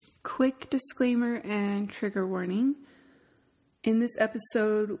quick disclaimer and trigger warning. In this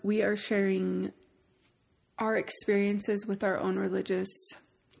episode, we are sharing our experiences with our own religious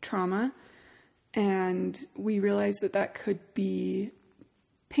trauma, and we realize that that could be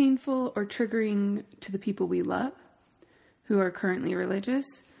painful or triggering to the people we love who are currently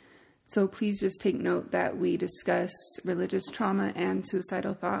religious. So please just take note that we discuss religious trauma and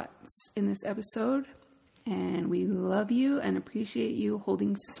suicidal thoughts in this episode. And we love you and appreciate you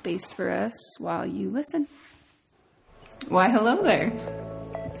holding space for us while you listen. Why, hello there.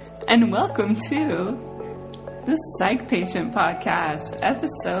 And welcome to the Psych Patient Podcast,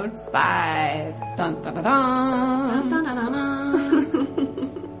 episode 5. Dun, dun, dun, dun. Dun, dun, dun, dun.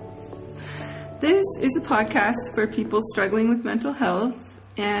 This is a podcast for people struggling with mental health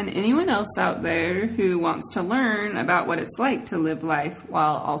and anyone else out there who wants to learn about what it's like to live life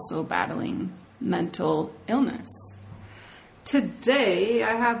while also battling mental illness. Today,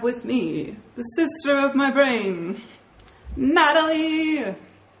 I have with me the sister of my brain, Natalie. Dun,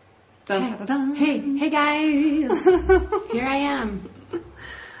 dun, dun, dun. Hey guys. Here I am.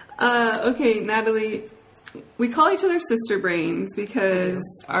 Okay, Natalie, we call each other sister brains because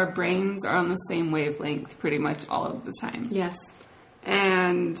our brains are on the same wavelength pretty much all of the time. Yes.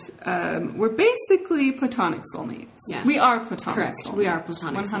 And we're basically platonic soulmates. Yeah. We are platonic soulmates. We are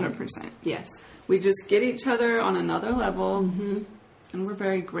platonic 100%. Soulmates. Yes. We just get each other on another level, and we're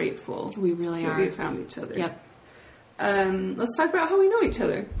very grateful. We really that are. we found each other. Yep. Let's talk about how we know each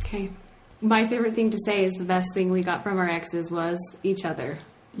other. Okay. My favorite thing to say is the best thing we got from our exes was each other.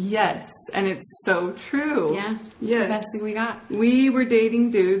 Yes, and it's so true. Yeah. Yes. The best thing we got. We were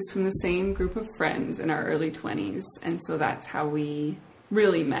dating dudes from the same group of friends in our early 20s, and so that's how we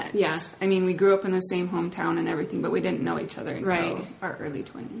really met. Yeah. I mean, we grew up in the same hometown and everything, but we didn't know each other until Right. our early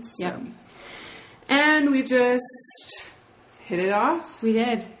 20s. So. Yep. And we just hit it off. We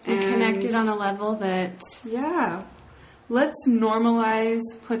did. We And- connected on a level that... Yeah. Let's normalize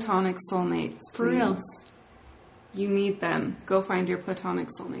platonic soulmates, please. For real. You need them. Go find your platonic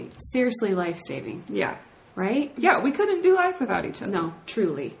soulmate. Seriously life-saving. Yeah. Right? Yeah, we couldn't do life without each other. No,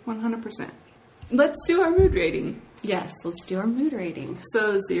 truly. 100%. Let's do our mood rating. Yes, let's do our mood rating.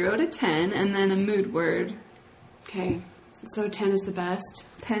 So 0 to 10, and then a mood word. Okay. So 10 is the best.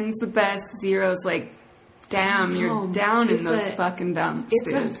 10's the best. 0's like, damn, you're down in those fucking dumps,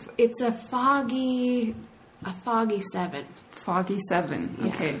 dude. It's a foggy 7. Foggy 7. Yeah.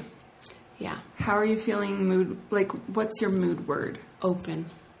 Okay. Yeah. How are you feeling mood? Like, what's your mood word? Open.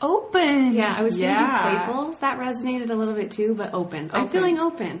 Open. Yeah, I was going to do playful. That resonated a little bit too, but open. I'm feeling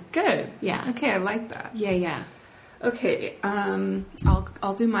open. Good. Yeah. Okay, I like that. Yeah. Okay,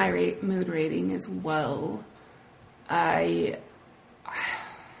 I'll do my mood rating as well. I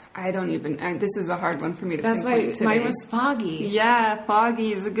don't even... this is a hard one for me to That's why pinpoint today. mine was foggy. Yeah,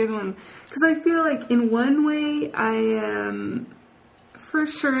 foggy is a good one. Because I feel like in one way I am for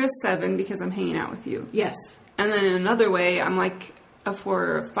sure a 7 because I'm hanging out with you. Yes. And then in another way I'm like a 4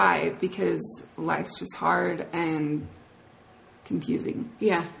 or a 5 because life's just hard and confusing.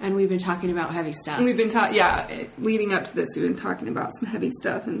 Yeah, and we've been talking about heavy stuff. And we've been leading up to this, we've been talking about some heavy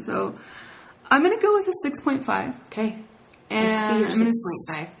stuff, and so I'm going to go with a 6.5. Okay. And I see your I'm going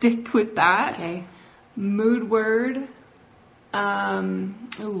to 6.5. stick with that. Okay. Mood word.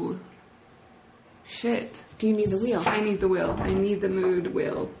 Ooh. Shit. Do you need the wheel? I need the wheel. I need the mood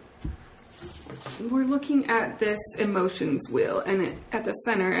wheel. We're looking at this emotions wheel, and at the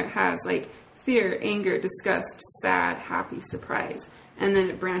center it has like fear, anger, disgust, sad, happy, surprise. And then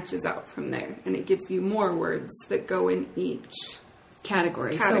it branches out from there, and it gives you more words that go in each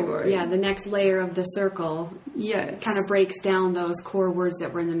category. So, yeah, the next layer of the circle kind of breaks down those core words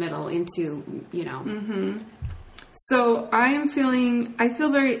that were in the middle into, Mm-hmm. So I feel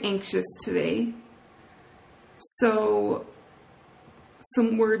very anxious today. So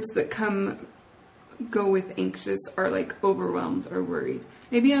some words that go with anxious are like overwhelmed or worried.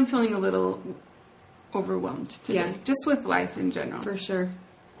 Maybe I'm feeling a little overwhelmed today, just with life in general. For sure.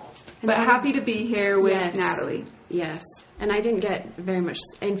 But happy to be here with Natalie. Yes. And I didn't get very much.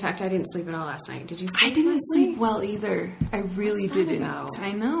 In fact, I didn't sleep at all last night. Did you sleep? I didn't sleep well either. I really didn't. About?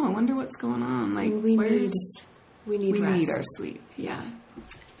 I know. I wonder what's going on. Like, we need rest. Need our sleep. Yeah.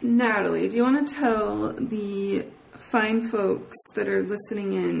 Natalie, do you want to tell the fine folks that are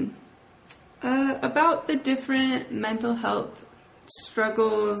listening in about the different mental health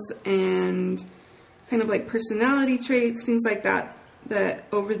struggles and kind of like personality traits, things like that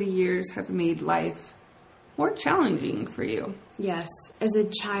over the years have made life more challenging for you? Yes. As a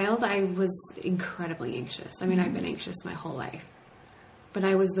child, I was incredibly anxious. I mean, I've been anxious my whole life. But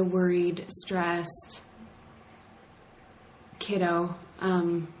I was the worried, stressed kiddo.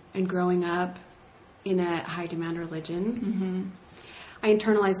 and growing up in a high demand religion, I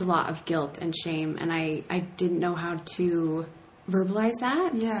internalized a lot of guilt and shame, and I didn't know how to verbalize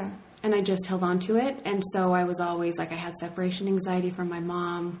that. Yeah. And I just held on to it. And so I was always like, I had separation anxiety from my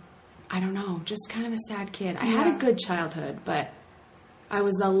mom. I don't know, just kind of a sad kid. I had a good childhood, but I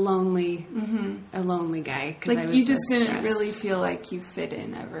was a lonely guy. Like, I was you just so didn't stressed. really feel like you fit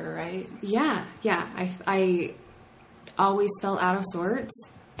in ever, right? Yeah. I always felt out of sorts,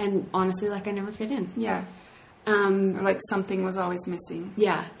 and honestly, like I never fit in. Yeah. Or like something was always missing.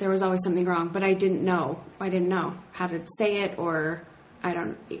 Yeah, there was always something wrong, but I didn't know. I didn't know how to say it, or I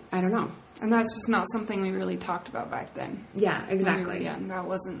don't know. And that's just not something we really talked about back then. Yeah, exactly. Yeah, that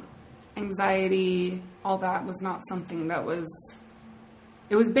wasn't anxiety. All that was not something that was.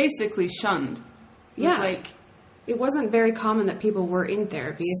 It was basically shunned. It was like, it wasn't very common that people were in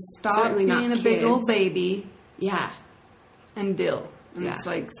therapy. stop Certainly being not a big kids. old baby. Yeah. And deal. And Yeah. it's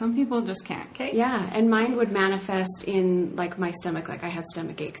like, some people just can't, okay? Yeah, and mine would manifest in, like, my stomach. Like, I had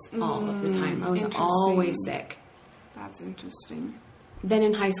stomach aches all of the time. I was interesting. always sick. That's interesting. Then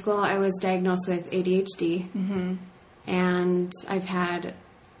in high school, I was diagnosed with ADHD. And I've had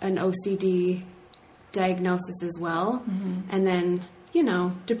an OCD diagnosis as well. And then, you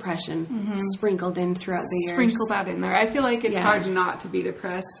know, depression sprinkled in throughout the years. Sprinkle that in there. I feel like it's Yeah. hard not to be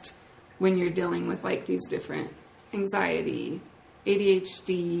depressed when you're dealing with, like, these different anxiety,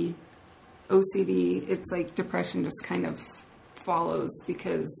 ADHD, OCD. It's like depression just kind of follows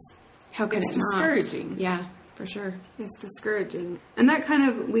because How could it's it not? discouraging. Yeah, for sure. It's discouraging. And that kind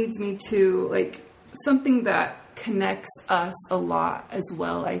of leads me to, like, something that connects us a lot as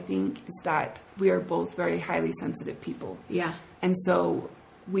well, I think, is that we are both very highly sensitive people. Yeah. And so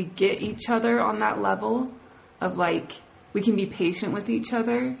we get each other on that level of, like, we can be patient with each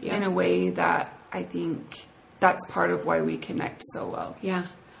other in a way that I think that's part of why we connect so well. Yeah.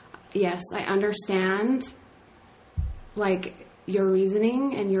 Yes, I understand, like, your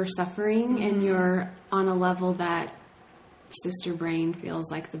reasoning and your suffering, and you're on a level that sister brain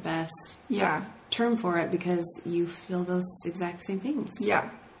feels like the best Yeah. term for it, because you feel those exact same things. Yeah,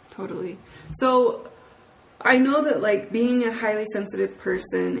 totally. So I know that, like, being a highly sensitive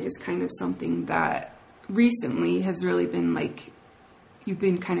person is kind of something that recently has really been, like, you've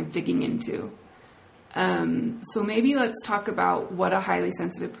been kind of digging into. So maybe let's talk about what a highly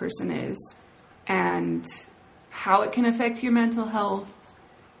sensitive person is and how it can affect your mental health,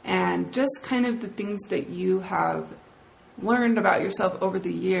 and just kind of the things that you have learned about yourself over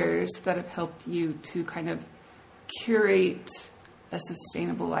the years that have helped you to kind of curate a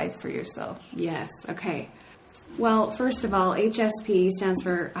sustainable life for yourself. Yes, okay. Well, first of all, HSP stands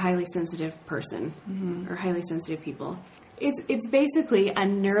for highly sensitive person, or highly sensitive people. It's basically a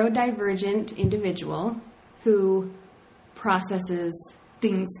neurodivergent individual who processes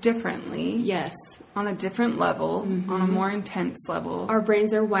Things differently. Yes. On a different level, on a more intense level. Our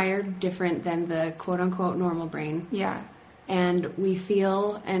brains are wired different than the quote-unquote normal brain. Yeah. And we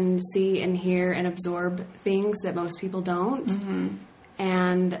feel and see and hear and absorb things that most people don't.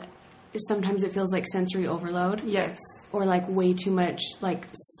 And sometimes it feels like sensory overload. Yes. Or like way too much like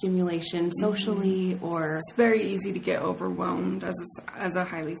stimulation socially, or... It's very easy to get overwhelmed as a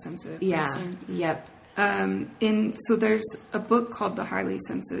highly sensitive person. Yep. So there's a book called The Highly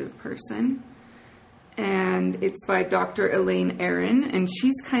Sensitive Person, and it's by Dr. Elaine Aron, and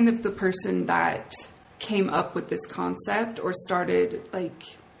she's kind of the person that came up with this concept or started, like,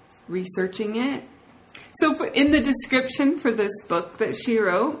 researching it. So in the description for this book that she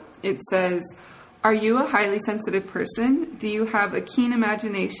wrote, it says, "Are you a highly sensitive person? Do you have a keen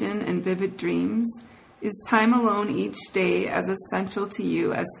imagination and vivid dreams? Is time alone each day as essential to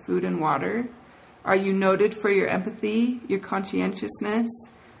you as food and water? Are you noted for your empathy, your conscientiousness?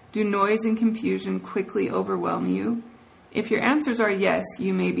 Do noise and confusion quickly overwhelm you? If your answers are yes,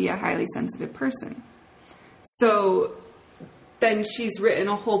 you may be a highly sensitive person." So then she's written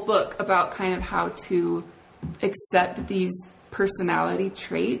a whole book about kind of how to accept these personality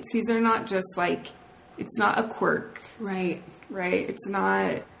traits. These are not just like, it's not a quirk, Right. right? It's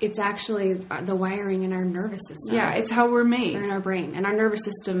not... It's actually the wiring in our nervous system. Yeah, it's how we're made. They're in our brain. And our nervous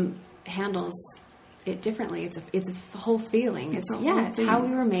system handles it differently. It's a whole feeling. It's how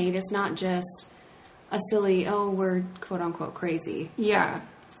we were made. It's not just a silly, we're quote unquote crazy. Yeah.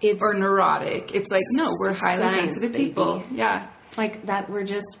 Or neurotic. It's like, no, we're highly science, sensitive baby. people. Yeah. Like that, we're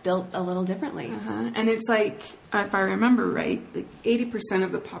just built a little differently. And it's like, if I remember right, like 80%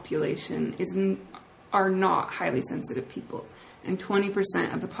 of the population are not highly sensitive people. And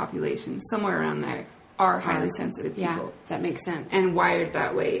 20% of the population, somewhere around there, are highly sensitive people. Yeah, that makes sense. And wired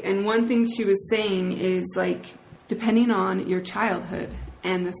that way. And one thing she was saying is, like, depending on your childhood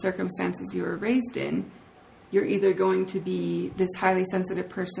and the circumstances you were raised in, you're either going to be this highly sensitive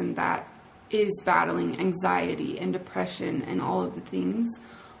person that is battling anxiety and depression and all of the things,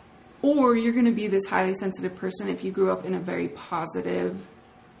 or you're going to be this highly sensitive person if you grew up in a very positive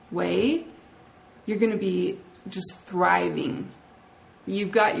way. You're going to be just thriving.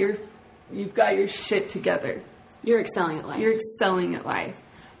 You've got your shit together. You're excelling at life. You're excelling at life.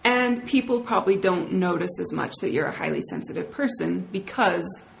 And people probably don't notice as much that you're a highly sensitive person because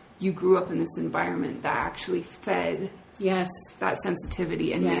you grew up in this environment that actually fed that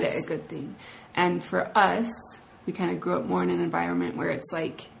sensitivity and made it a good thing. And for us, we kind of grew up more in an environment where it's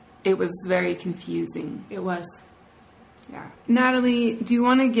like, it was very confusing. It was. Yeah. Natalie, do you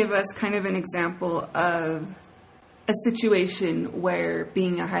want to give us kind of an example of a situation where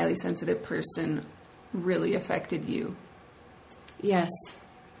being a highly sensitive person really affected you? Yes.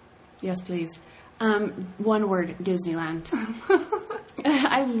 Yes, please. One word, Disneyland.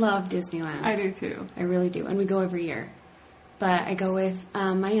 I love Disneyland. I do too. I really do. And we go every year. But I go with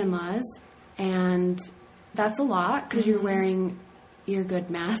my in-laws, and that's a lot because you're wearing your good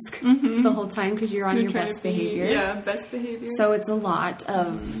mask the whole time because you're on your best behavior. Yeah, best behavior. So it's a lot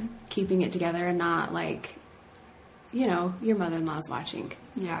of keeping it together and not like, you know, your mother-in-law's watching.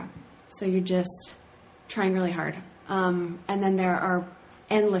 Yeah. So you're just trying really hard. And then there are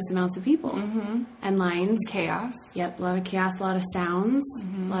endless amounts of people and lines. Chaos. Yep, a lot of chaos, a lot of sounds,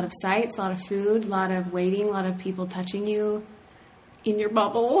 a lot of sights, a lot of food, a lot of waiting, a lot of people touching you in your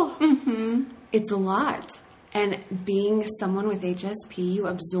bubble. It's a lot. And being someone with HSP, you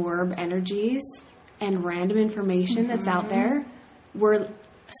absorb energies and random information that's out there. We're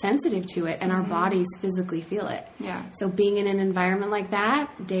sensitive to it, and our bodies physically feel it. Yeah. So being in an environment like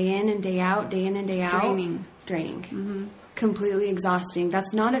that, day in and day out, day in and day out. Draining. Completely exhausting.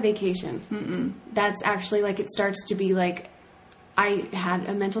 That's not a vacation. That's actually like, it starts to be like, I had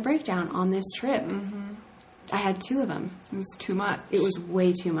a mental breakdown on this trip. I had 2 of them. It was too much. It was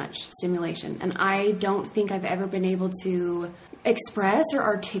way too much stimulation. And I don't think I've ever been able to express or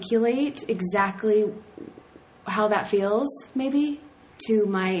articulate exactly how that feels, maybe, to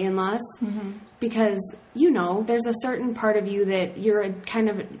my in-laws. Because, you know, there's a certain part of you that you're kind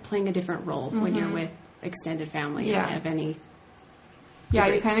of playing a different role when you're with extended family of any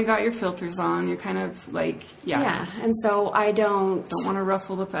degree. You kind of got your filters on. You're kind of like, Yeah, and so I don't want to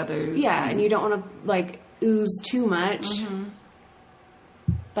ruffle the feathers. Yeah, and you don't want to, like, ooze too much.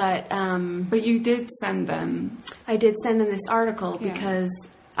 But you did send them. I did send them this article because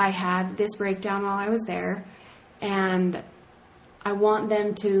I had this breakdown while I was there, and I want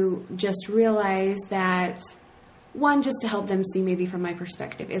them to just realize that, one, just to help them see maybe from my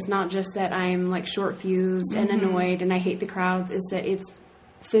perspective. It's not just that I'm like short-fused and annoyed and I hate the crowds. Is that it's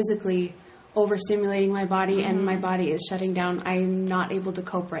physically overstimulating my body and my body is shutting down. I'm not able to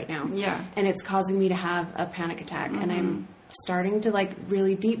cope right now. Yeah. And it's causing me to have a panic attack. And I'm starting to like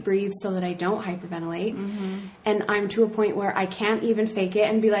really deep breathe so that I don't hyperventilate. And I'm to a point where I can't even fake it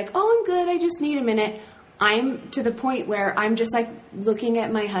and be like, oh, I'm good. I just need a minute. I'm to the point where I'm just like looking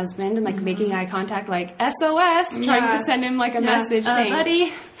at my husband and like making eye contact, like SOS, trying to send him like a message saying,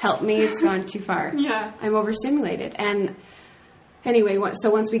 buddy, help me. It's gone too far. I'm overstimulated. And anyway,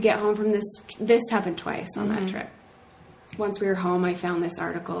 so once we get home from this happened twice on that trip. Once we were home, I found this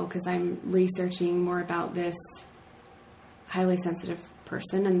article because I'm researching more about this highly sensitive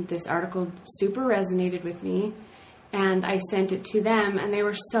person, and this article super resonated with me. And I sent it to them, and they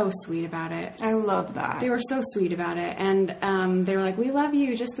were so sweet about it. I love that. They were so sweet about it. And they were like, we love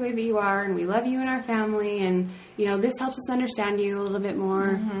you just the way that you are, and we love you and our family, and, you know, this helps us understand you a little bit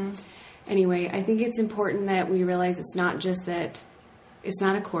more. Anyway, I think it's important that we realize it's not just that, it's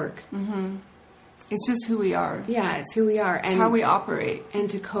not a quirk. It's just who we are. Yeah, it's who we are. It's how we operate. And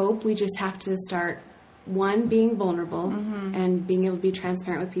to cope, we just have to start, one, being vulnerable and being able to be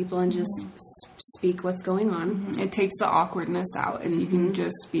transparent with people and just speak what's going on. It takes the awkwardness out if you can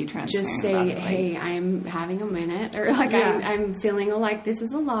just be transparent. Just say, about it, hey, I'm having a minute, or like I'm feeling like this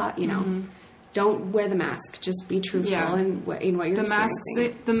is a lot, you know. Don't wear the mask. Just be truthful in what you're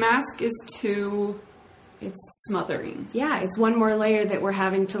experiencing. The mask is too... It's smothering. Yeah, it's one more layer that we're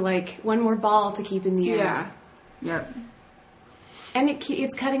having to, like, one more ball to keep in the air. Yep. And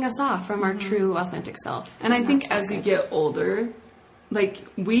it's cutting us off from our true, authentic self. And I think as you get older, like,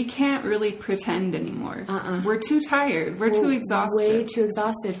 we can't really pretend anymore. We're too tired. We're too exhausted. Way too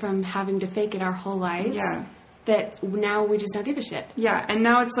exhausted from having to fake it our whole lives. Yeah. That now we just don't give a shit. Yeah, and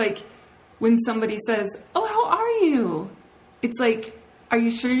now it's like, when somebody says, oh, how are you? It's like... Are you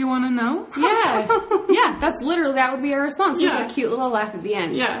sure you want to know? Yeah. Yeah, that would be our response with a cute little laugh at the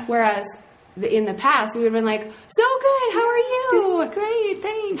end. Yeah. Whereas in the past, we would have been like, so good, how are you? Great,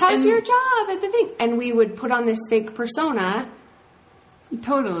 thanks. How's your job at the thing? And we would put on this fake persona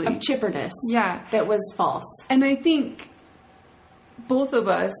totally of chipperness. Yeah. That was false. And I think both of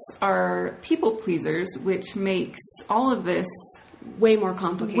us are people pleasers, which makes all of this way more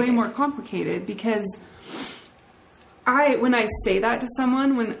complicated because when I say that to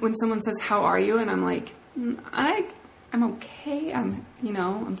someone, when someone says, how are you? And I'm like, I'm okay. I'm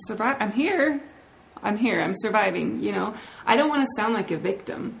here. I'm surviving, I don't want to sound like a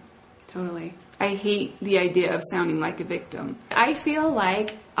victim. Totally. I hate the idea of sounding like a victim. I feel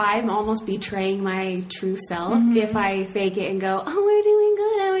like I'm almost betraying my true self if I fake it and go, oh, we're doing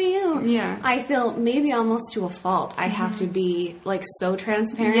good, how are you? Yeah. I feel maybe almost to a fault. I have to be like so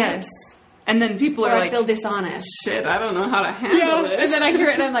transparent. Yes. And then people are I like, feel dishonest. Shit, I don't know how to handle this. And then I hear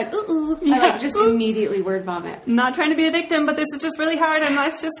it and I'm like, ooh. Yeah. I like just immediately word vomit. Not trying to be a victim, but this is just really hard and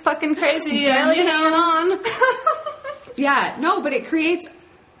life's just fucking crazy. Barely and, hanging on. Yeah, no, but it creates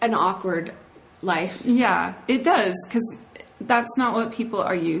an awkward life. Yeah, it does, because that's not what people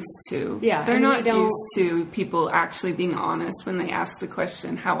are used to. Yeah. They're not used to people actually being honest when they ask the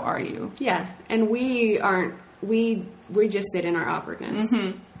question, how are you? Yeah, and we aren't, we just sit in our awkwardness.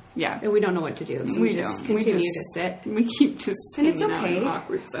 Mm-hmm. Yeah. And we don't know what to do, so we just continue to sit. We keep just sitting out in an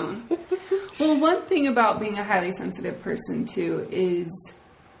awkward zone. Well, one thing about being a highly sensitive person, too, is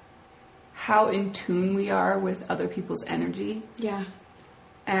how in tune we are with other people's energy. Yeah.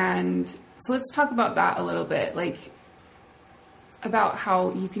 And so let's talk about that a little bit, like about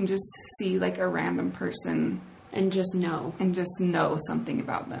how you can just see like a random person and just know something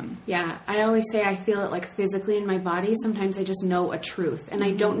about them. Yeah, I always say I feel it like physically in my body. Sometimes I just know a truth, and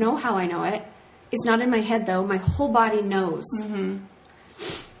I don't know how I know it. It's not in my head though. My whole body knows. And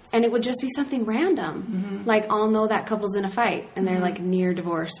it would just be something random. Like I'll know that couple's in a fight and they're like near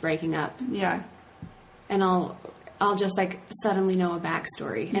divorce, breaking up. Yeah. And I'll just like suddenly know a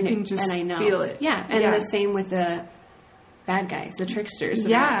backstory. And I know. Feel it. Yeah. And the same with the bad guys, the tricksters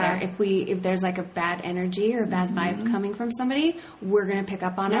that are out there. If there's like a bad energy or a bad vibe coming from somebody, we're going to pick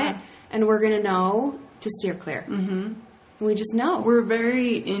up on it and we're going to know to steer clear. And we just know. We're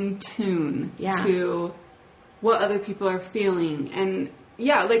very in tune to what other people are feeling. And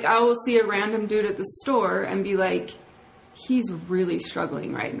like I will see a random dude at the store and be like, he's really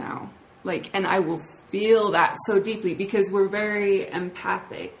struggling right now. Like, and I will feel that so deeply because we're very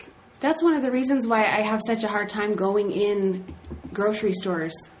empathic. That's one of the reasons why I have such a hard time going in grocery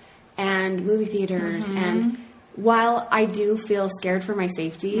stores and movie theaters. And while I do feel scared for my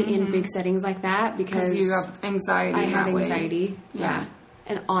safety in big settings like that, because you have anxiety. I have anxiety. Yeah.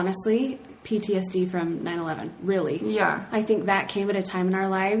 And honestly, PTSD from 9/11, really. Yeah. I think that came at a time in our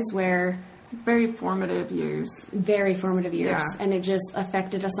lives where... Very formative years. Yeah. And it just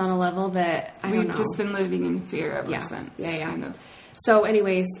affected us on a level that, I don't know. We've just been living in fear ever since. Yeah. Kind of. So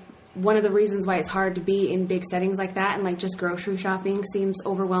anyways, one of the reasons why it's hard to be in big settings like that and like just grocery shopping seems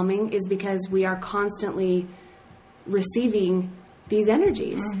overwhelming is because we are constantly receiving these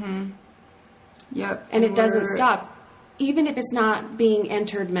energies. Yep. And it doesn't stop. Even if it's not being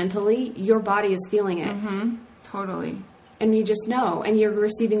entered mentally, your body is feeling it. Totally. And you just know. And you're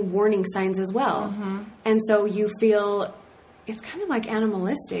receiving warning signs as well. And so you feel... It's kind of like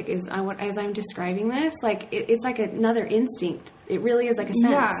animalistic as I'm describing this. Like, it's like another instinct. It really is like a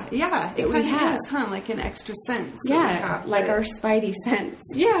sense. Yeah. It kind of is, huh? Like an extra sense. Yeah, like our spidey sense.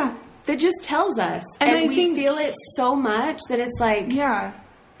 Yeah. That just tells us. And we feel it so much that it's like... Yeah.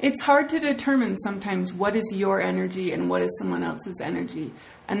 It's hard to determine sometimes what is your energy and what is someone else's energy.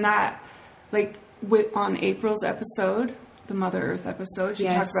 And that, like, on April's episode, the Mother Earth episode, she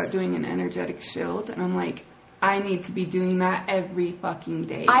talked about doing an energetic shield. And I'm like... I need to be doing that every fucking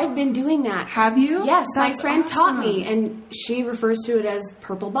day. I've been doing that. Have you? Yes, my friend taught me, and she refers to it as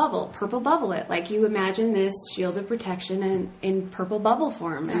purple bubble. Purple bubble it. Like you imagine this shield of protection in purple bubble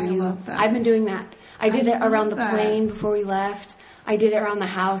form. And I love that. I've been doing that. I did it around the plane before we left. I did it around the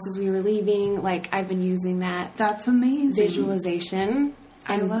house as we were leaving. Like I've been using that. That's amazing. Visualization.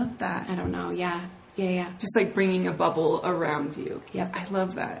 I love that. I don't know. Yeah. Just like bringing a bubble around you. Yep. I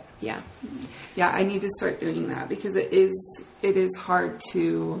love that. Yeah. Yeah, I need to start doing that because it is hard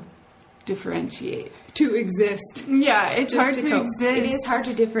to differentiate. To exist. Yeah, it's hard to exist. It is hard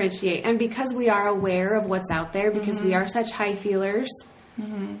to differentiate. And because we are aware of what's out there, because we are such high feelers,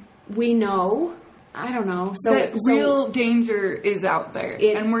 we know, I don't know. So real danger is out there.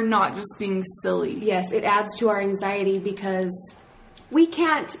 And we're not just being silly. Yes, it adds to our anxiety because we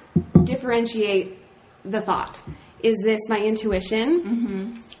can't differentiate the thought. Is this my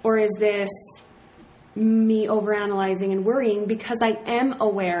intuition? Or is this me overanalyzing and worrying because I am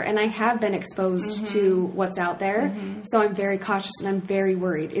aware and I have been exposed to what's out there. So I'm very cautious and I'm very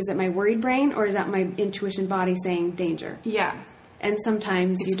worried. Is it my worried brain or is that my intuition body saying danger? Yeah. And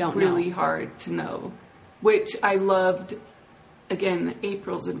sometimes you don't know. It's really hard to know, which I loved. Again,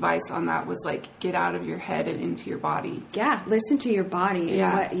 April's advice on that was like, get out of your head and into your body. Yeah, listen to your body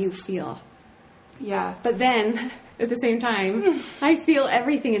and what you feel. Yeah. But then, at the same time, I feel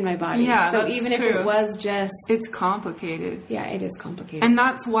everything in my body. Yeah, so even if it was just... It's complicated. Yeah, it is complicated. And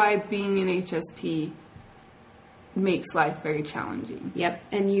that's why being an HSP makes life very challenging. Yep,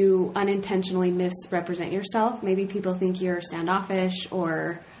 and you unintentionally misrepresent yourself. Maybe people think you're standoffish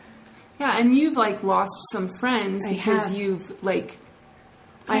or... Yeah, and you've, like, lost some friends because you've, like...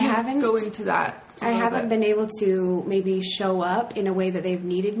 I haven't... Go into that. I haven't been able to maybe show up in a way that they've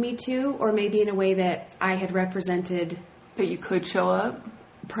needed me to, or maybe in a way that I had represented... That you could show up?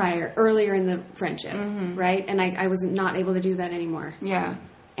 Earlier in the friendship, right? And I was not able to do that anymore. Yeah.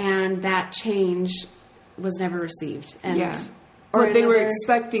 And that change was never received. And what they were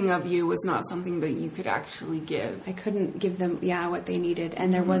expecting of you was not something that you could actually give. I couldn't give them, what they needed.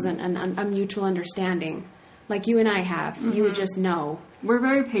 And there wasn't a mutual understanding. Like you and I have. You would just know. We're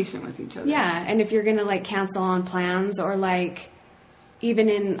very patient with each other. Yeah. And if you're going to, like, cancel on plans or, like, even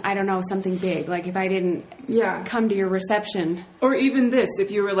in, I don't know, something big. Like, if I didn't come to your reception. Or even this.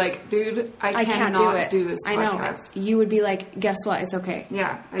 If you were like, dude, I cannot do this podcast. I know. You would be like, guess what? It's okay.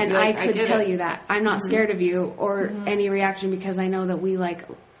 Yeah. And I could tell you that. I'm not scared of you or any reaction because I know that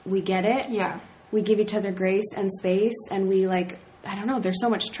we get it. Yeah. We give each other grace and space and we, like, I don't know, there's so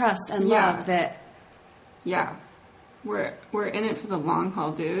much trust and love that. Yeah. We're in it for the long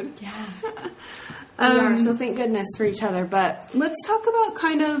haul, dude. Yeah. We are. So thank goodness for each other. But let's talk about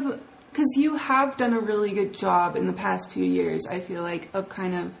kind of, because you have done a really good job in the past few years, I feel like, of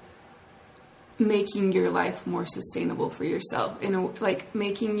kind of making your life more sustainable for yourself.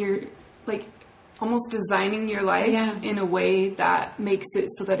 Making your, like, almost designing your life in a way that makes it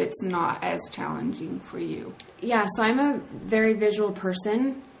so that it's not as challenging for you. Yeah. So I'm a very visual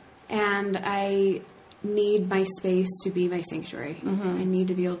person and I need my space to be my sanctuary. I need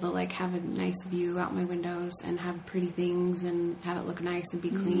to be able to, like, have a nice view out my windows and have pretty things and have it look nice and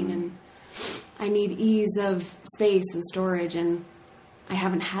be clean. And I need ease of space and storage. And I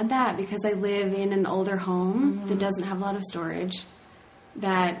haven't had that because I live in an older home that doesn't have a lot of storage,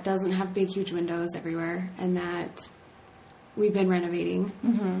 that doesn't have big, huge windows everywhere, and that we've been renovating.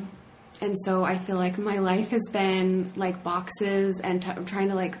 And so I feel like my life has been like boxes and trying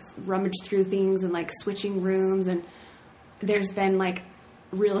to, like, rummage through things and, like, switching rooms. And there's been, like,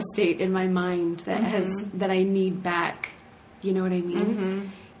 real estate in my mind that that I need back. You know what I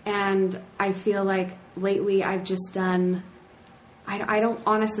mean? And I feel like lately I've just done, I don't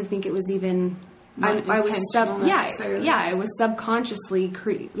honestly think it was even, I was subconsciously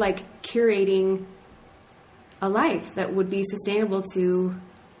curating a life that would be sustainable to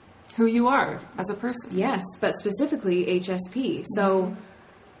who you are as a person. Yes, but specifically HSP. So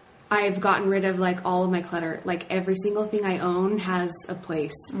I've gotten rid of, like, all of my clutter. Like, every single thing I own has a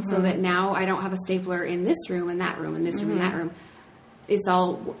place. So that now I don't have a stapler in this room and that room and this room and that room. It's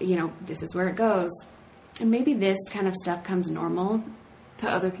all, this is where it goes. And maybe this kind of stuff comes normal to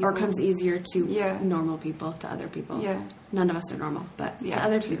other people. Or comes easier to normal people, to other people. Yeah. None of us are normal, but to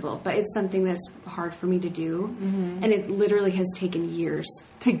other people. But it's something that's hard for me to do. And it literally has taken years.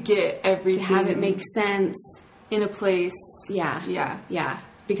 To get everything. To have it make sense. In a place. Yeah. Yeah. Yeah.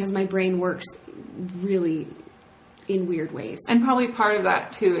 Because my brain works really in weird ways. And probably part of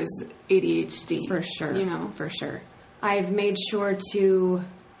that, too, is ADHD. For sure. For sure. I've made sure to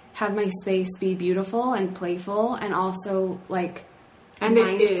have my space be beautiful and playful and also, like, and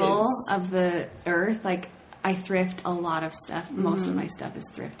mindful of the earth. Like, I thrift a lot of stuff. Most of my stuff is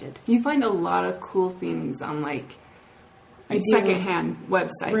thrifted. You find a lot of cool things on, like, secondhand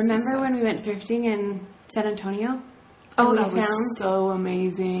websites. Remember when we went thrifting in San Antonio? Oh, that was so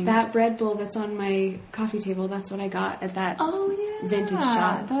amazing. That bread bowl that's on my coffee table, that's what I got at that vintage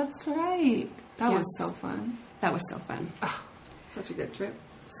shop. That's right. That was so fun. That was so fun. Oh, such a good trip.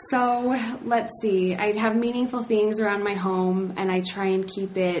 So, let's see. I have meaningful things around my home, and I try and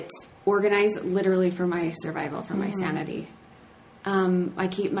keep it organized literally for my survival, for my sanity. I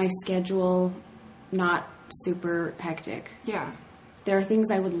keep my schedule not super hectic. Yeah. There are things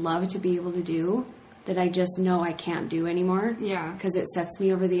I would love to be able to do that I just know I can't do anymore. Yeah. Because it sets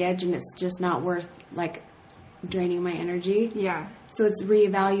me over the edge, and it's just not worth, like, draining my energy. Yeah. So it's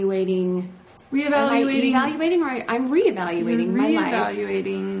reevaluating... Am I evaluating, or I'm reevaluating my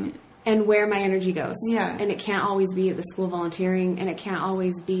life and where my energy goes. Yeah. And it can't always be at the school volunteering, and it can't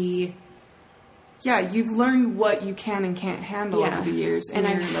always be you've learned what you can and can't handle over the years. And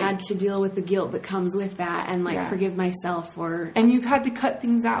I've had to deal with the guilt that comes with that and, forgive myself for... And you've had to cut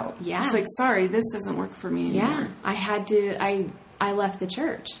things out. Yeah. It's like, sorry, this doesn't work for me anymore. Yeah. I had to... I left the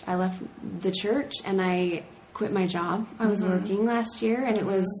church. I left the church and I quit my job. I was working last year and it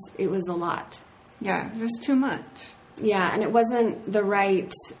was a lot. Yeah, just too much. Yeah, and it wasn't the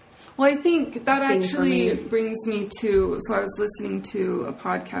right... Well, I think that actually brings me to... So I was listening to a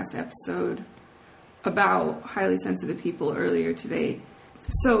podcast episode about highly sensitive people earlier today.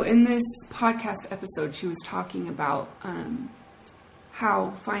 So in this podcast episode, she was talking about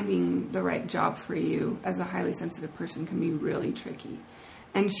how finding the right job for you as a highly sensitive person can be really tricky.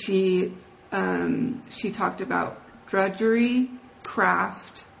 And she talked about drudgery,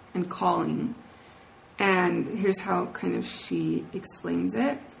 craft, and calling. And here's how kind of she explains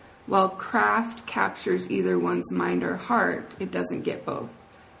it. While craft captures either one's mind or heart, it doesn't get both.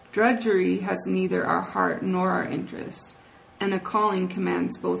 Drudgery has neither our heart nor our interest, and a calling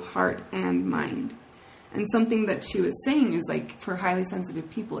commands both heart and mind. And something that she was saying is like, for highly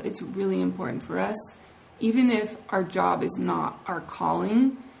sensitive people, it's really important for us, even if our job is not our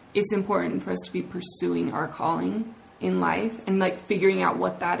calling, it's important for us to be pursuing our calling in life and like figuring out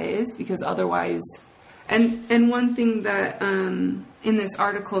what that is, because otherwise... And one thing that in this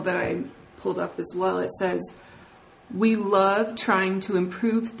article that I pulled up as well, it says, we love trying to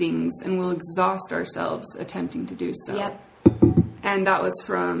improve things and will exhaust ourselves attempting to do so. Yep. And that was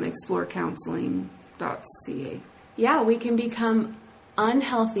from explorecounseling.ca. Yeah, we can become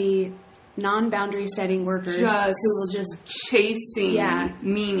unhealthy, non-boundary setting workers who will just... chasing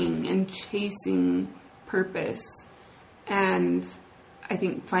meaning and chasing purpose. And I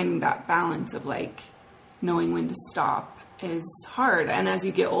think finding that balance of like knowing when to stop is hard. And as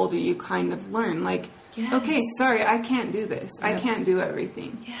you get older, you kind of learn like, okay, sorry, I can't do this. Yep. I can't do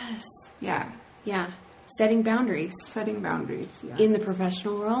everything. Yes. Yeah. Yeah. Setting boundaries. Setting boundaries, yeah. In the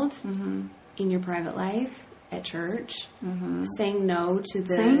professional world, in your private life, at church, saying no to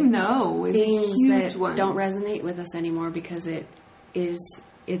the saying no is things a huge that one. Don't resonate with us anymore because it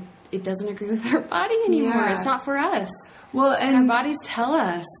doesn't agree with our body anymore. Yeah. It's not for us. Well, and our bodies tell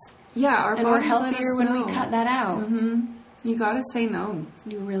us. Yeah, our and bodies we're healthier when know. we cut that out. You gotta say no.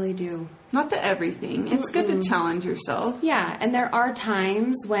 You really do. Not to everything. It's good to challenge yourself. Yeah, and there are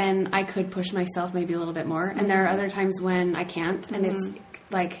times when I could push myself maybe a little bit more, and there are other times when I can't, and it's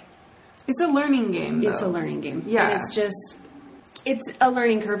like... It's a learning game, though. It's a learning game. Yeah. And it's a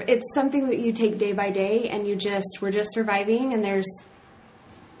learning curve. It's something that you take day by day, and we're just surviving, and there's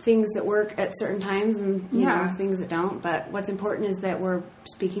things that work at certain times and you know, things that don't. But what's important is that we're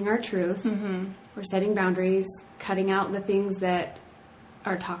speaking our truth. We're setting boundaries, cutting out the things that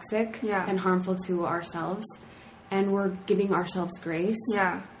are toxic and harmful to ourselves, and we're giving ourselves grace.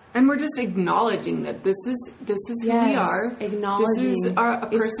 Yeah. And we're just acknowledging that this is who we are. Acknowledging. This is a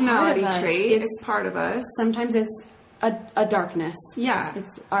personality trait. It's part of us. Sometimes it's a darkness. Yeah.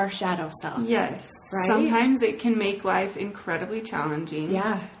 It's our shadow self. Yes. Right? Sometimes it can make life incredibly challenging.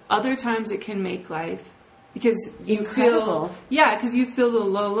 Yeah. Other times it can make life... Because you incredible. because you feel the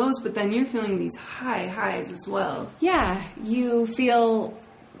low lows, but then you're feeling these high highs as well. Yeah, you feel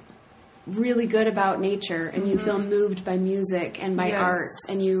really good about nature, and you feel moved by music and by art,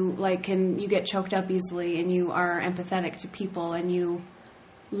 and you you get choked up easily, and you are empathetic to people, and you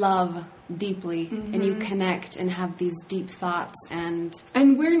love deeply, and you connect and have these deep thoughts and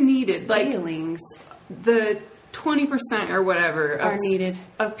we're needed, feelings. The 20% or whatever are needed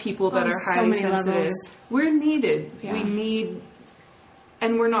of people that are highly sensitive. Levels. We're needed. Yeah. We need,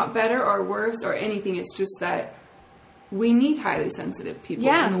 and we're not better or worse or anything. It's just that we need highly sensitive people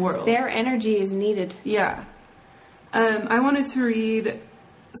in the world. Their energy is needed. Yeah. I wanted to read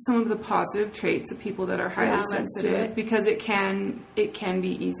some of the positive traits of people that are highly sensitive, because it can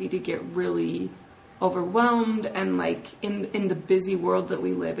be easy to get really overwhelmed and like in the busy world that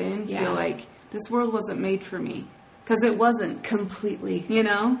we live in, feel like this world wasn't made for me. Because it wasn't. Completely. You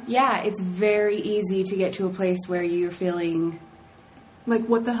know? Yeah, it's very easy to get to a place where you're feeling... Like,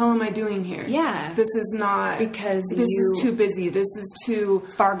 what the hell am I doing here? Yeah. This is not... Because this is too busy. This is too...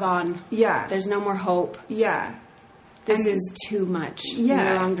 Far gone. Yeah. There's no more hope. Yeah. This is too much in the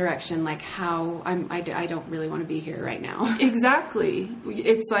wrong direction. Like, how... I don't really want to be here right now. Exactly.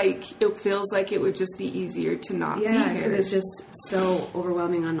 It's like... It feels like it would just be easier to not be here. Yeah, because it's just so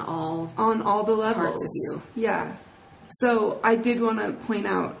overwhelming on all the levels. Parts of you. Yeah. So, I did want to point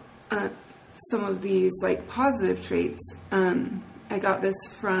out some of these, like, positive traits. I got this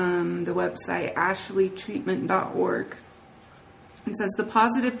from the website ashleytreatment.org. It says, the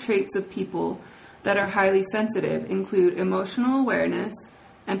positive traits of people that are highly sensitive include emotional awareness,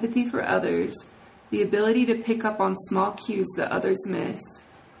 empathy for others, the ability to pick up on small cues that others miss,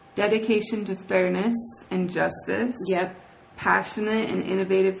 dedication to fairness and justice, Yep. passionate and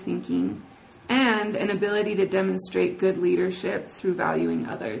innovative thinking, and an ability to demonstrate good leadership through valuing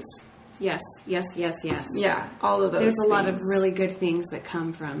others. Yes. Yeah, all of those There's a lot of things. really good things that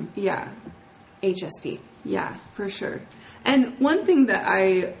come from Yeah, HSP. yeah, for sure. And one thing that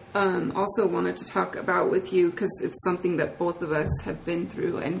I also wanted to talk about with you, because it's something that both of us have been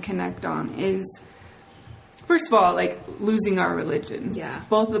through and connect on, is, first of all, like losing our religion. Yeah.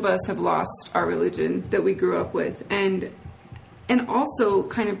 Both of us have lost our religion that we grew up with. And also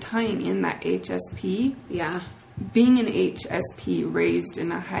kind of tying in that HSP, Yeah. being an HSP raised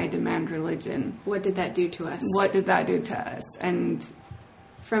in a high demand religion, What did that do to us? what did that do to us? And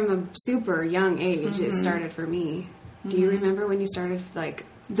From a super young age, it started for me. Do you remember when you started, like...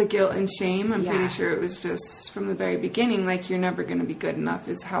 the guilt and shame, I'm Yeah. pretty sure it was just from the very beginning, like, you're never going to be good enough,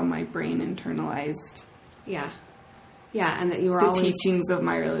 is how my brain internalized Yeah. Yeah, and that you were the always... teachings of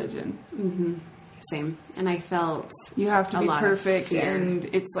my religion. Same. And I felt... You have to A be lot of perfect, fear. and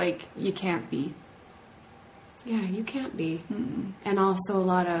it's like, you can't be. Yeah, you can't be. And also a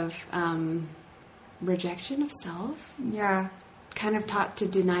lot of rejection of self. Yeah. Kind of taught to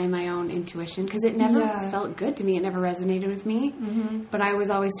deny my own intuition because it never Yeah. felt good to me. It never resonated with me. But I was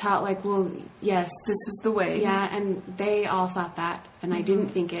always taught, like, well, yes. This is the way. Yeah, and they all thought that. And I didn't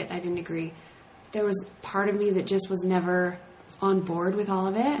think it. I didn't agree. There was part of me that just was never on board with all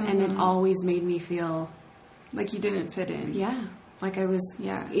of it. And it always made me feel... Like you didn't fit in. Yeah. Like I was...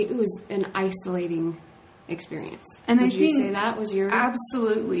 Yeah. It was an isolating experience. And Would I you think say that was your...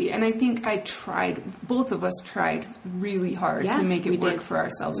 Absolutely. And I think both of us tried really hard Yeah, to make we it work did. for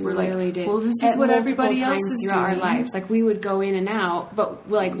ourselves. We We're like, really did. well, this is At what multiple everybody else times is throughout doing. our lives. Like we would go in and out, but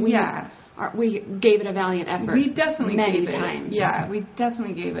Yeah. we gave it a valiant effort. We definitely many gave it, times. Yeah, we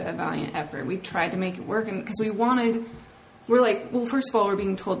definitely gave it a valiant effort. We tried to make it work, and because we're like, well, first of all, we're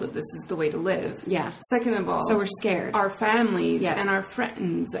being told that this is the way to live. Yeah. Second of all, So we're scared. Our families Yeah. and our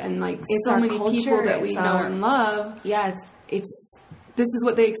friends and like It's so our many culture, people that we it's know our- and love. Yeah, it's This is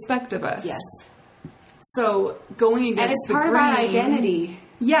what they expect of us. yes, So going against and it's the part grain, of our identity.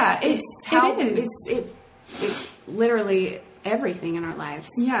 Yeah, It's how it is. it's literally everything in our lives.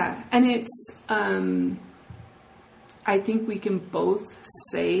 Yeah, and it's, I think we can both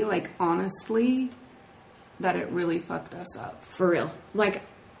say, like, honestly, that it really fucked us up. For real. Like,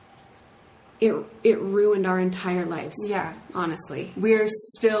 it ruined our entire lives. Yeah. Honestly. We're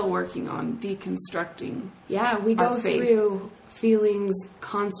still working on deconstructing. Yeah, we Our go faith. through feelings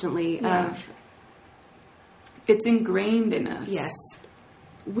constantly Yeah. of, It's ingrained in us. yes.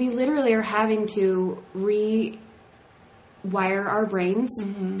 We literally are having to rewire our brains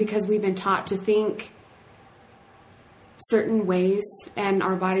because we've been taught to think certain ways and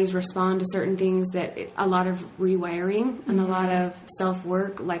our bodies respond to certain things that a lot of rewiring and a lot of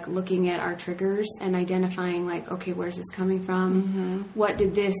self-work, like looking at our triggers and identifying like, okay, where's this coming from? What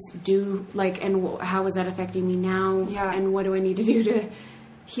did this do? Like, and how is that affecting me now? Yeah. And what do I need to do to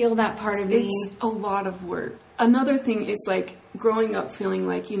heal that part of me? It's a lot of work. Another thing is, like, growing up feeling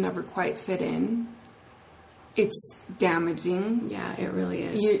like you never quite fit in. It's damaging. Yeah, it really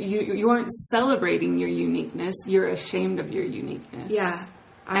is. You aren't celebrating your uniqueness. You're ashamed of your uniqueness. Yeah.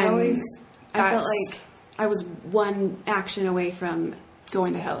 I And felt that's like I was one action away from,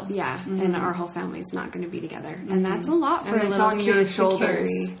 going to hell. yeah, and our whole family's not going to be together. And that's a lot for And a it's little on kid your to shoulders.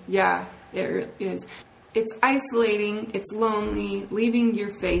 carry. Yeah, it really is. It's isolating. It's lonely. Leaving your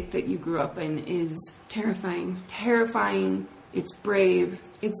faith that you grew up in is Terrifying. terrifying. It's brave.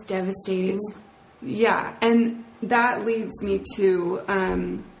 It's devastating. Yeah, and that leads me to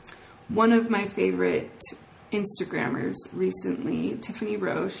one of my favorite Instagrammers recently, Tiffany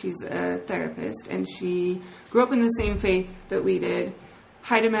Rose. She's a therapist, and she grew up in the same faith that we did,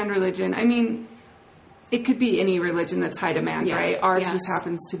 high demand religion. I mean, it could be any religion that's high demand, Yeah, right? Ours yes. just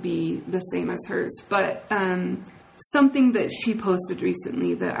happens to be the same as hers. But something that she posted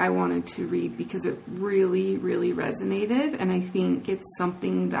recently that I wanted to read because it really, really resonated. And I think it's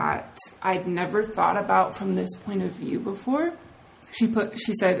something that I'd never thought about from this point of view before.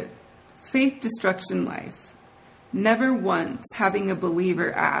 She said, faith destruction life. Never once having a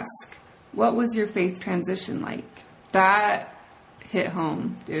believer ask, what was your faith transition like? That hit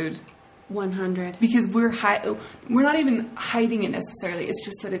home, dude. 100. Because we're not even hiding it necessarily. It's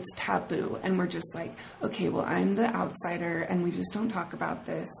just that it's taboo, and we're just like, okay, well, I'm the outsider, and we just don't talk about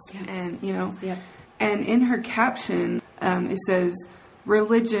this, Yeah. and you know. Yeah. And in her caption, it says,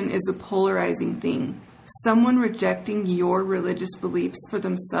 "Religion is a polarizing thing. Someone rejecting your religious beliefs for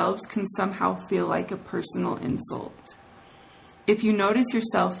themselves can somehow feel like a personal insult." If you notice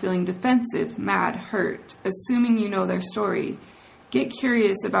yourself feeling defensive, mad, hurt, assuming you know their story, get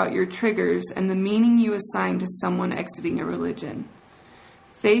curious about your triggers and the meaning you assign to someone exiting a religion.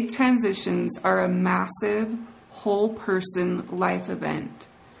 Faith transitions are a massive, whole-person life event.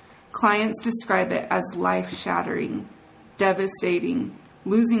 Clients describe it as life-shattering, devastating,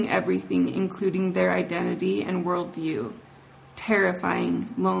 losing everything, including their identity and worldview,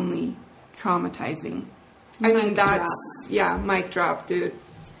 terrifying, lonely, traumatizing. I mean, mic drop, dude.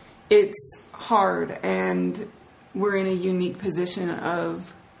 It's hard, and we're in a unique position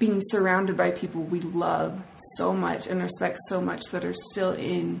of being surrounded by people we love so much and respect so much that are still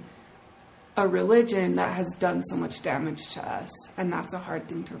in a religion that has done so much damage to us, and that's a hard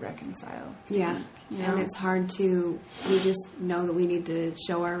thing to reconcile. Yeah, and it's hard to, we just know that we need to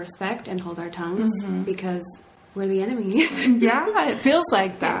show our respect and hold our tongues because we're the enemy. Yeah, it feels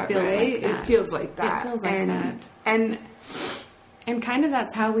like that, right? Like that. It feels like that. It feels like that. And kind of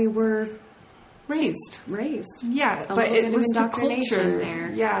that's how we were raised. Yeah, a but it was the indoctrination culture. There.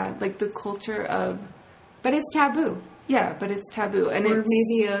 Yeah, like the culture of... But it's taboo. Yeah, but it's taboo. And or it's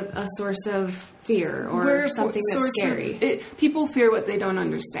maybe a source of fear or something that's scary. People fear what they don't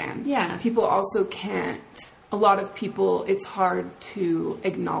understand. Yeah. People also can't... A lot of people, it's hard to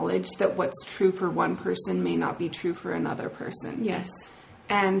acknowledge that what's true for one person may not be true for another person. Yes.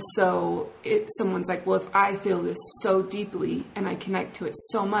 And so someone's like, well, if I feel this so deeply and I connect to it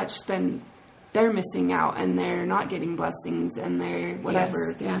so much, then they're missing out and they're not getting blessings and they're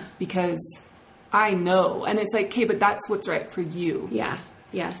whatever. Yes, yeah. Because I know. And it's like, okay, but that's what's right for you. Yeah.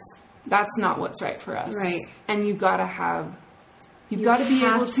 Yes. That's not what's right for us. Right. And you've got to be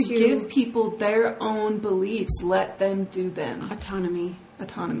able to give people their own beliefs. Let them do them. Autonomy,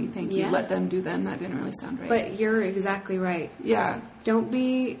 thank you. Yeah. Let them do them. That didn't really sound right. But you're exactly right. Yeah. Don't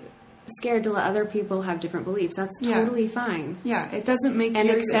be scared to let other people have different beliefs. That's totally fine. Yeah, it doesn't make and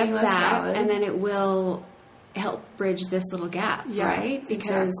yours accept any less that, valid. and then it will help bridge this little gap, right?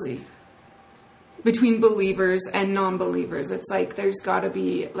 Because exactly. Between believers and non-believers, it's like there's got to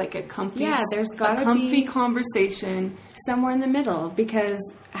be like a comfy conversation somewhere in the middle. Because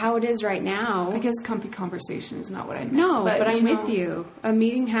how it is right now, I guess comfy conversation is not what I meant. No, but I'm with you. A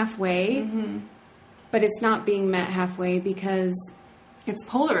meeting halfway, but it's not being met halfway because it's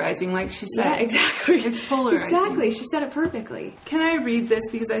polarizing, like she said. Yeah, exactly. It's polarizing. Exactly. She said it perfectly. Can I read this?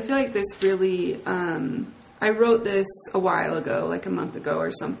 Because I feel like this really... I wrote this a while ago, like a month ago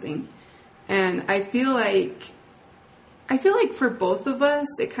or something. And I feel like for both of us,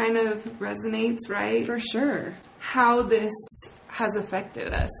 it kind of resonates, right? For sure. How this has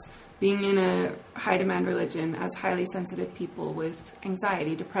affected us. Being in a high-demand religion as highly sensitive people with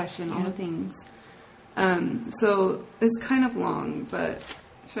anxiety, depression, all the things. So it's kind of long, but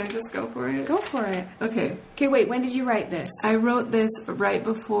should I just go for it? Go for it. Okay. Okay, wait, when did you write this? I wrote this right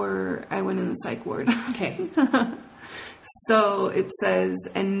before I went in the psych ward. Okay. So it says,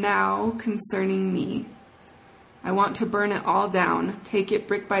 and now concerning me, I want to burn it all down. Take it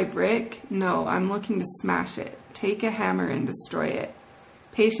brick by brick? No, I'm looking to smash it. Take a hammer and destroy it.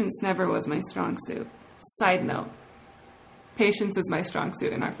 Patience never was my strong suit. Side note, patience is my strong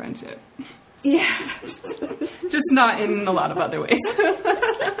suit in our friendship. Yeah. Just not in a lot of other ways.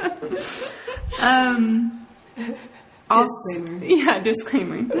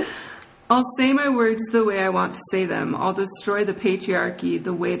 Disclaimer. I'll say my words the way I want to say them. I'll destroy the patriarchy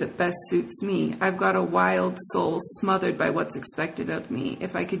the way that best suits me. I've got a wild soul smothered by what's expected of me.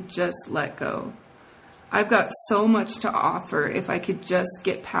 If I could just let go. I've got so much to offer if I could just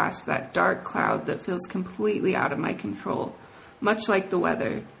get past that dark cloud that feels completely out of my control, much like the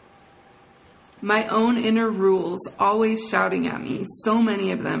weather. My own inner rules always shouting at me. So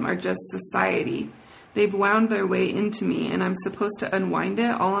many of them are just society. They've wound their way into me, and I'm supposed to unwind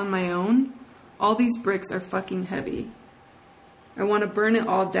it all on my own? All these bricks are fucking heavy. I want to burn it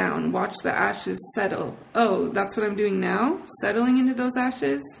all down, watch the ashes settle. Oh, that's what I'm doing now? Settling into those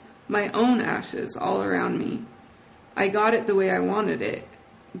ashes? My own ashes all around me. I got it the way I wanted it.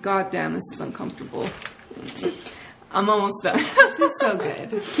 God damn, this is uncomfortable. I'm almost done. This is so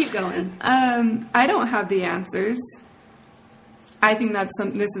good. Keep going. I don't have the answers. I think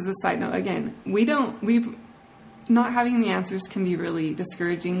this is a side note. Again, not having the answers can be really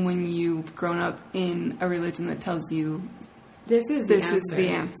discouraging when you've grown up in a religion that tells you this is the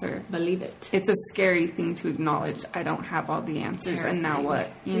answer. Believe it. It's a scary thing to acknowledge. I don't have all the answers, and now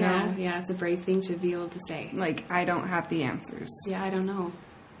what? You know? Yeah, it's a brave thing to be able to say. Like, I don't have the answers. Yeah, I don't know.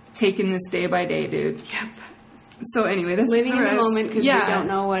 Taking this day by day, dude. Yep. So anyway, this living is the in the moment because we don't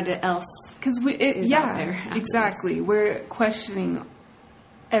know what else. Because out there exactly. We're questioning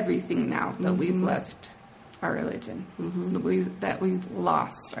everything now that we've left our religion. That we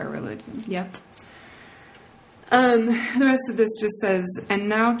lost our religion. Yep. The rest of this just says, and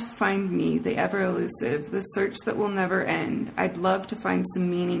now to find me, the ever elusive, the search that will never end. I'd love to find some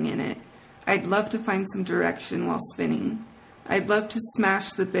meaning in it. I'd love to find some direction while spinning. I'd love to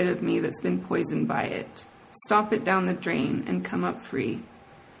smash the bit of me that's been poisoned by it. Stomp it down the drain and come up free.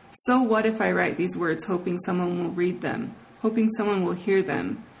 So what if I write these words hoping someone will read them, hoping someone will hear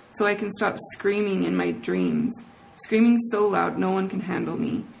them, so I can stop screaming in my dreams, screaming so loud no one can handle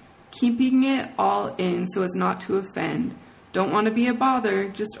me, keeping it all in so as not to offend. Don't want to be a bother,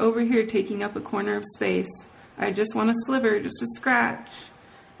 just over here taking up a corner of space. I just want a sliver, just a scratch.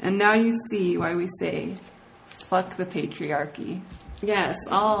 And now you see why we say, fuck the patriarchy. Yes,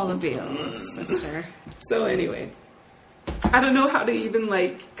 all the feels, sister. So anyway, I don't know how to even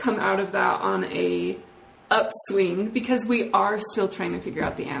come out of that on a upswing, because we are still trying to figure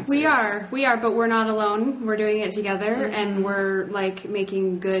out the answers. We are, but we're not alone. We're doing it together, and we're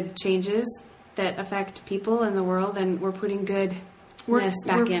making good changes that affect people in the world, and we're putting goodness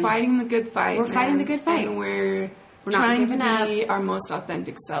back in. We're fighting the good fight. We're fighting the good fight. And we're not trying giving to be up. our most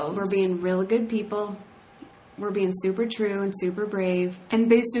authentic selves. We're being real good people. We're being super true and super brave. And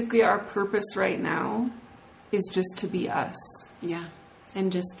basically our purpose right now is just to be us. Yeah.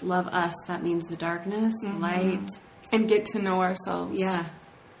 And just love us. That means the darkness, the light. And get to know ourselves. Yeah.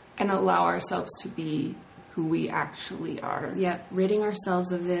 And allow ourselves to be who we actually are. Yep. Ridding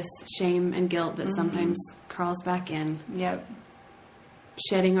ourselves of this shame and guilt that sometimes crawls back in. Yep.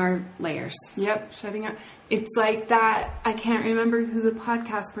 Shedding our layers. Yep. Shedding our... It's like that... I can't remember who the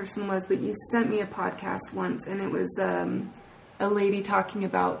podcast person was, but you sent me a podcast once, and it was a lady talking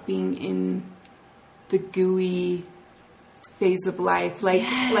about being in the gooey phase of life, like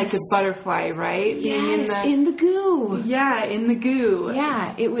a butterfly, right? Yes, in the goo. Yeah, in the goo.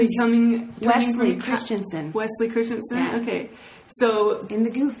 Yeah, it was turning Wesley Christensen. Wesley Christensen? Yeah. Okay. So... In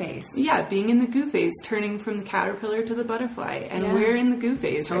the goo phase. Yeah, being in the goo phase, turning from the caterpillar to the butterfly. And we're in the goo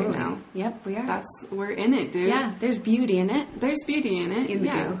phase right now. Yep, we are. We're in it, dude. Yeah, there's beauty in it. There's beauty in it. In the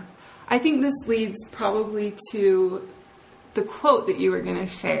goo. I think this leads probably to the quote that you were going to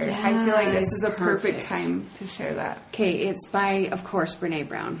share. Yes, I feel like this is a perfect perfect time to share that. Okay, it's by, of course, Brene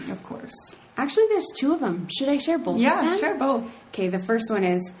Brown. Of course. Actually, there's two of them. Should I share both of them? Yeah, share both. Okay, the first one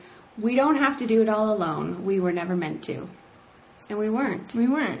is, we don't have to do it all alone. We were never meant to. And we weren't. We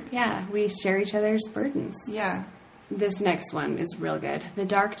weren't. Yeah, we share each other's burdens. Yeah. This next one is real good. The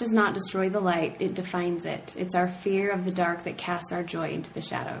dark does not destroy the light, it defines it. It's our fear of the dark that casts our joy into the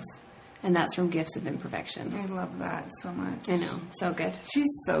shadows. And that's from Gifts of Imperfection. I love that so much. I know. So good. She's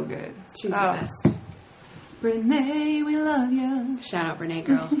so good. She's the best. Brene, we love you. Shout out, Brene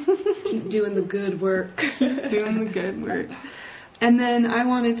girl. Keep doing the good work. Doing the good work. And then I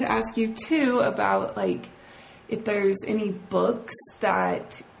wanted to ask you, too, about, if there's any books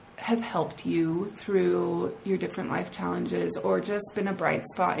that have helped you through your different life challenges or just been a bright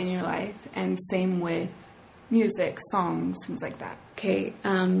spot in your life. And same with music, songs, things like that. Okay,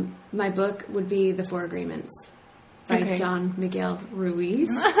 my book would be The Four Agreements by John Miguel Ruiz.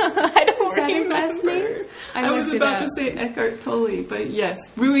 I don't remember. His last name? I was about to say Eckhart Tolle, but yes,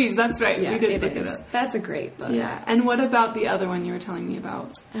 Ruiz, that's right. Yeah, we did look it up. That's a great book. Yeah, and what about the other one you were telling me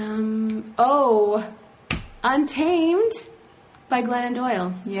about? Untamed by Glennon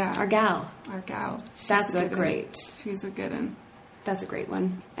Doyle. Yeah. Our gal. That's a great. She's a good one. That's a great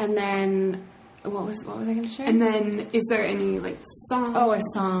one. And then... What was I going to share? And then, is there any, song? Oh, a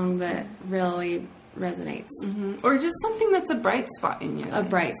song that really resonates. Mm-hmm. Or just something that's a bright spot in your life. A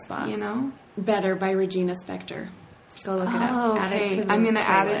bright spot. You know? Better by Regina Spektor. Go look it up. Okay. Add it to the I'm going to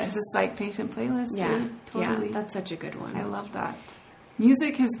add it to playlist. the Psych Patient playlist. Yeah. Dude. Totally. Yeah, that's such a good one. I love that.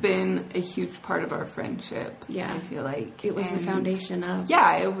 Music has been a huge part of our friendship. Yeah. I feel like. It was the foundation of...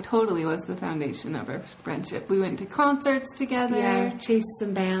 Yeah, it totally was the foundation of our friendship. We went to concerts together. Yeah, chased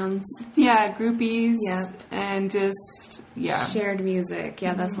some bands. Yeah, groupies. Yeah. And just, Shared music.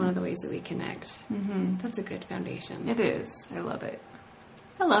 Yeah, that's one of the ways that we connect. Mm-hmm. That's a good foundation. It is. I love it.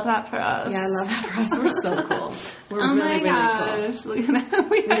 I love that for us. Yeah, I love that for us. We're so cool. We're oh really, my gosh. really cool.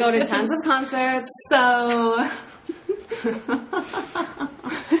 We go to tons of concerts. So...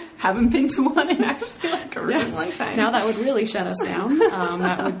 haven't been to one in actually a really long time. Now that would really shut us down.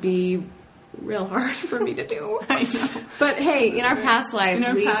 That would be real hard for me to do. I know. But hey, in our past lives,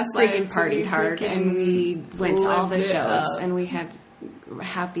 we freaking partied hard and we went to all the shows and we had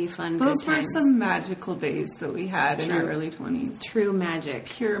happy, fun, good times. Those were some magical days that we had in our early 20s. True magic.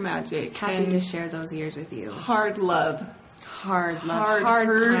 Pure magic. Happy to share those years with you. Hard love. Hard love. Hard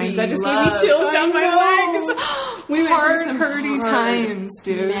times. That just love. gave me chills down my legs. We went through some hurting times,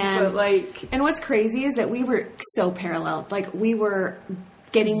 dude. Man. But like, and what's crazy is that we were so parallel. Like, we were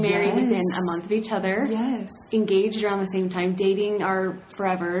getting married within a month of each other. Yes. Engaged around the same time. Dating our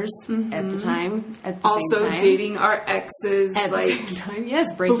forevers at the time. At the Also same time. dating our exes. At like, the same time.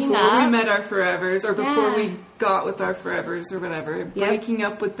 Yes, breaking before up. we met our forevers, or before Yeah. we got with our forevers or whatever. Breaking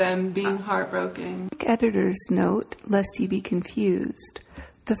up with them, being heartbroken. Editor's note, lest he be confused.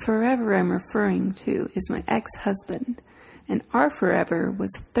 The forever I'm referring to is my ex-husband, and our forever was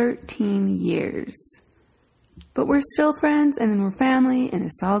 13 years. But we're still friends, and then we're family, and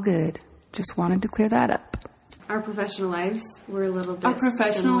it's all good. Just wanted to clear that up. Our professional lives were a little bit Our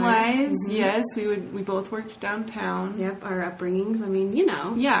professional similar. lives, yes, we both worked downtown. Yep, our upbringings. I mean, you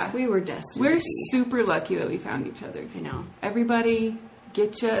know. Yeah. We were destined We're to be. super lucky that we found each other. I know. Everybody,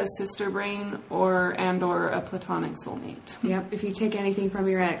 get you a sister brain or a platonic soulmate. Yep, if you take anything from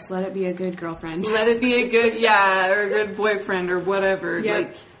your ex, let it be a good girlfriend. Let it be a good, or a good boyfriend or whatever. Yep.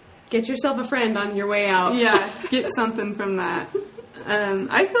 Like, Get yourself a friend on your way out. yeah, get something from that.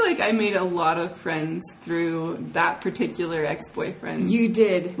 I feel like I made a lot of friends through that particular ex-boyfriend. You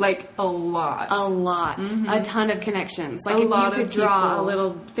did. Like, a lot. A lot. A ton of connections. Like, A if lot you could of draw people. a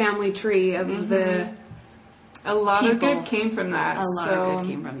little family tree of the... A lot of people. good came from that. A lot so of good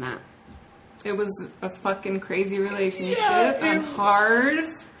came from that. It was a fucking crazy relationship and hard,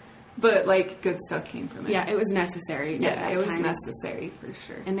 but like good stuff came from it. Yeah, it was necessary. at Yeah, that it was time. necessary for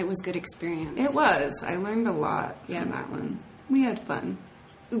sure. And it was good experience. It was. I learned a lot Yeah. from that one. We had fun.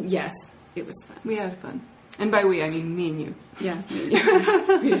 Ooh, yes, it was fun. We had fun. And by we, I mean me and you. Yeah.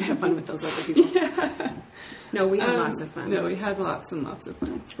 We did have fun with those other people. Yeah. No, we had lots of fun. No, we had lots and lots of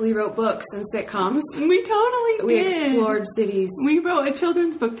fun. We wrote books and sitcoms. We totally We did. explored cities. We wrote a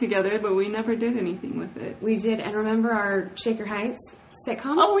children's book together, but we never did anything with it. We did, and remember our Shaker Heights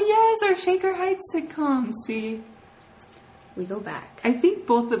sitcom? Oh, yes, our Shaker Heights sitcom. See, We go back. I think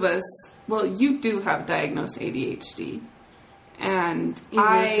both of us, well, you do have diagnosed ADHD. And You're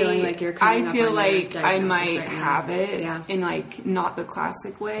feeling like you're coming I up feel on like your I diagnosis might right now. have it Yeah. in like not the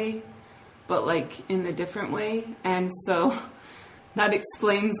classic way, but like in a different way. And so that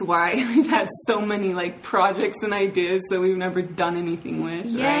explains why we've had so many like projects and ideas that we've never done anything with.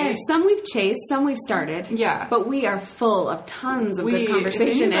 Yes, Right? some we've chased, some we've started. Yeah. But we are full of tons of good If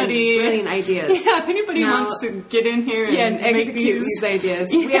conversation and anybody- brilliant ideas. Yeah, if anybody Now- wants to get in here and, Yeah, and make execute these ideas.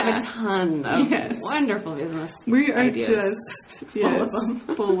 We Yeah. have a ton of Yes. wonderful business We are ideas. just Full of them.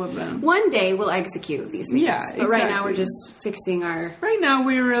 full of them. One day we'll execute these things. Yeah, But right now exactly. we're just fixing our... Right now,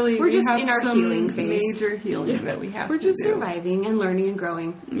 we just have in our some healing phase. major healing that we have We're to just do. surviving and learning and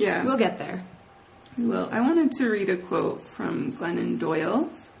growing. Yeah. We'll get there. Well, I wanted to read a quote from Glennon Doyle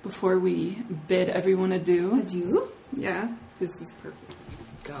before we bid everyone adieu. Adieu. Yeah, this is perfect.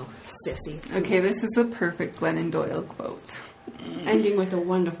 Go, sissy. Okay, this is the perfect Glennon Doyle quote. Ending with a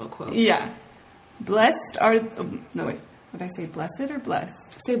wonderful quote. Yeah. Blessed are... no, wait. Would I say blessed or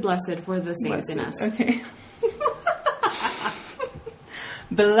blessed? Say blessed for the saints in us. Okay.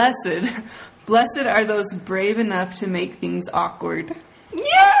 Blessed are those brave enough to make things awkward.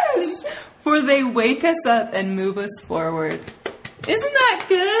 Yes! For they wake us up and move us forward. Isn't that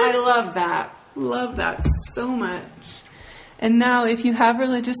good? I love that. Love that so much. And now, if you have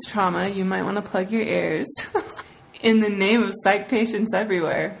religious trauma, you might want to plug your ears. In the name of psych patients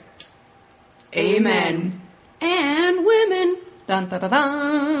everywhere. Amen. And women. Dun, da, da,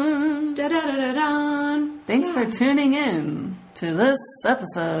 dun. Da da da da da. Thanks for tuning in to this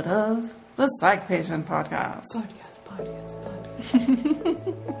episode of the Psych Patient Podcast. Podcast.